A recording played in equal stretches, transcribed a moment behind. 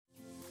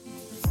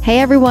Hey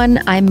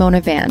everyone, I'm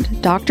Mona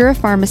Vand, Doctor of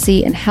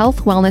Pharmacy and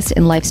Health, Wellness,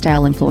 and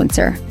Lifestyle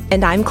Influencer.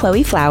 And I'm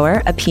Chloe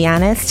Flower, a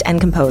pianist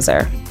and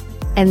composer.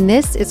 And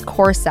this is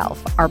Core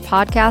Self, our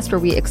podcast where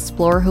we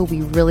explore who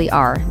we really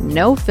are.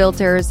 No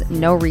filters,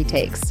 no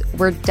retakes.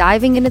 We're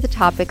diving into the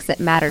topics that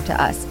matter to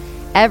us.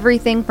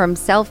 Everything from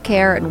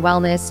self-care and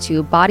wellness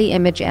to body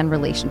image and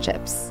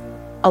relationships.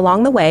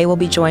 Along the way, we'll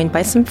be joined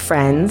by some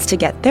friends to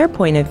get their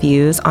point of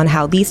views on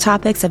how these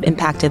topics have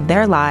impacted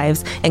their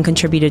lives and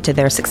contributed to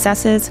their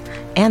successes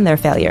and their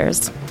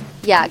failures.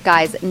 Yeah,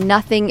 guys,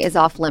 nothing is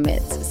off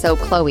limits. So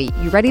Chloe,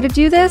 you ready to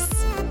do this?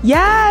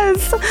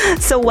 Yes!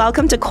 So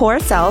welcome to Core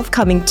Self,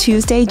 coming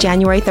Tuesday,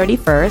 January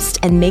 31st,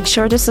 and make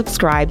sure to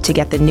subscribe to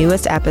get the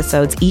newest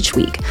episodes each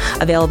week.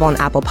 Available on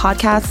Apple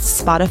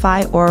Podcasts,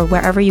 Spotify, or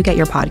wherever you get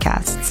your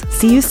podcasts.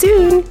 See you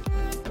soon!